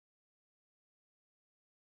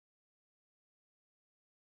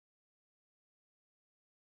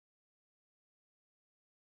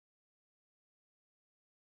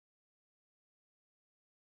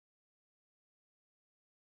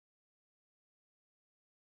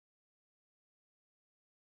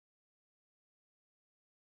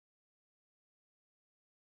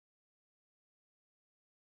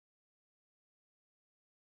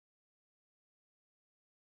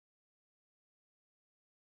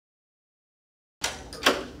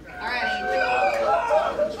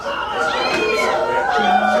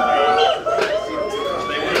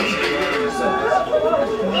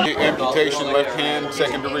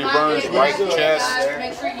secondary burns, right chest.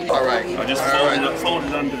 All right. I just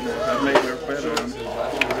folded under there. That made it better.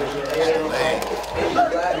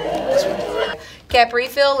 Cap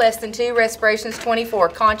refill, less than 2, respirations 24,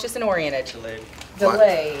 conscious and oriented.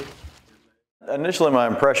 Delayed. Initially, my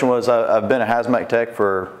impression was I've been a hazmat tech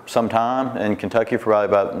for some time in Kentucky for probably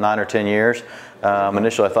about 9 or 10 years.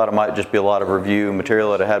 Initially, I thought it might just be a lot of review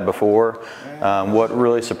material that I had before. What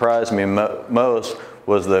really surprised me most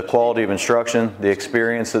was the quality of instruction, the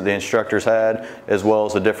experience that the instructors had, as well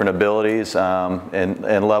as the different abilities and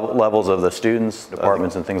levels of the students,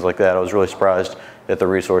 departments, and things like that. I was really surprised at the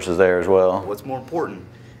resources there as well. What's more important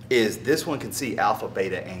is this one can see alpha,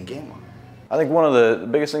 beta, and gamma. I think one of the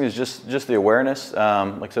biggest things is just the awareness.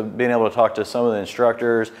 Like so being able to talk to some of the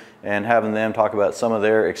instructors and having them talk about some of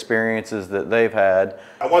their experiences that they've had.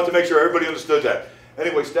 I want to make sure everybody understood that.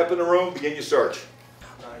 Anyway, step in the room, begin your search.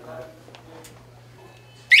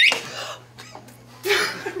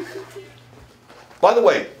 By the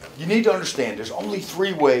way, you need to understand there's only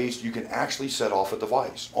 3 ways you can actually set off a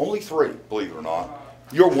device. Only 3, believe it or not.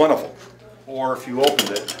 You're one of them. Or if you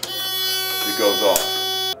opened it, it goes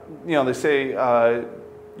off. You know, they say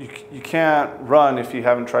you can't run if you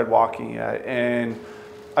haven't tried walking yet. And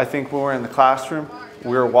I think when we're in the classroom,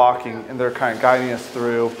 we're walking and they're kind of guiding us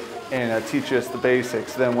through and teaching us the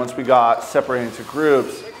basics. Then once we got separated into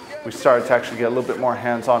groups, we started to actually get a little bit more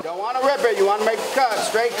hands-on. Don't want to rip it, you want to make a cut,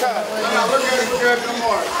 straight cut. No, look at it, no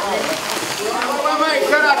more. Wait,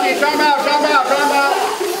 cut out here, time out.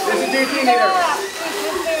 This is DT meter.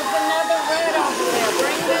 There's another red over there.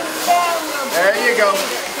 Bring this down. There you go.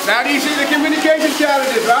 Now do you see the communication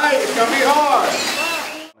challenges, right? It's going to be hard.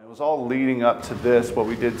 It was all leading up to this, what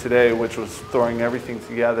we did today, which was throwing everything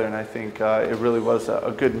together, and I think it really was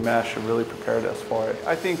a good mesh and really prepared us for it.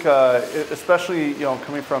 I think especially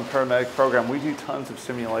coming from a paramedic program, we do tons of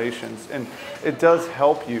simulations, and it does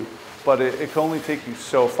help you, but it can only take you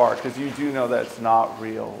so far because you do know that it's not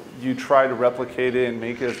real. You try to replicate it and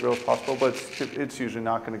make it as real as possible, but it's usually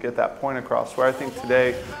not going to get that point across. Where I think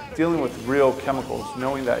today, dealing with real chemicals,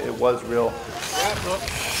 knowing that it was real.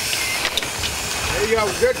 There you go,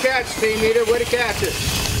 good catch, team leader, way to catch it.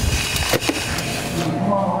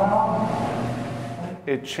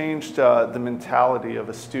 It changed the mentality of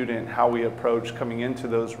a student, how we approach coming into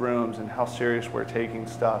those rooms and how serious we're taking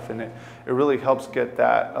stuff. And it really helps get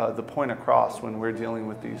that the point across when we're dealing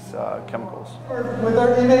with these chemicals. With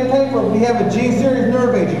our innate paper, we have a G-series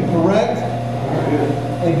nerve agent, correct?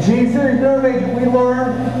 A G-series nerve agent, we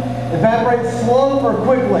learned, evaporates slow or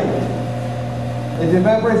quickly. It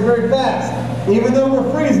evaporates very fast, even though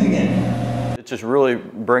we're freezing it. It just really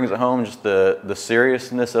brings it home, just the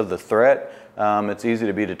seriousness of the threat. It's easy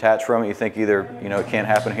to be detached from it. You think either it can't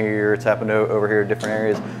happen here, it's happened over here in different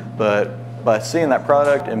areas, but by seeing that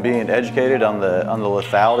product and being educated on the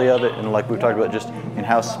lethality of it, and like we talked about, just in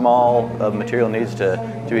how small of material needs to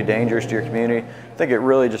be dangerous to your community, I think it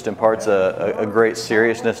really just imparts a great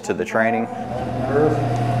seriousness to the training.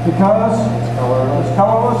 Because it's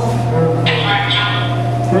colorless.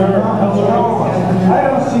 I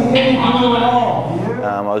don't see any blue at all.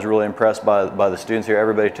 I was really impressed by the students here.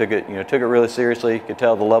 Everybody took it really seriously. You could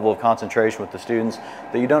tell the level of concentration with the students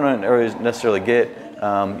that you don't always necessarily get,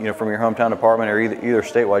 from your hometown department or either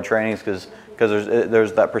statewide trainings, because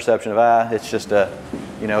there's that perception of it's just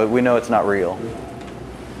we know it's not real.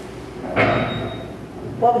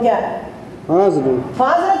 What we got? Positive.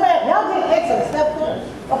 Positive fact. Y'all did excellent. Step forward.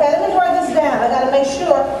 Okay, let me write this down. I got to make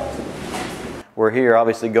sure. We're here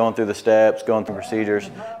obviously going through the steps, going through procedures.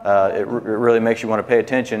 It really makes you want to pay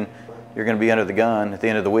attention. You're going to be under the gun at the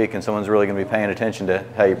end of the week, and someone's really going to be paying attention to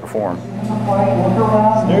how you perform.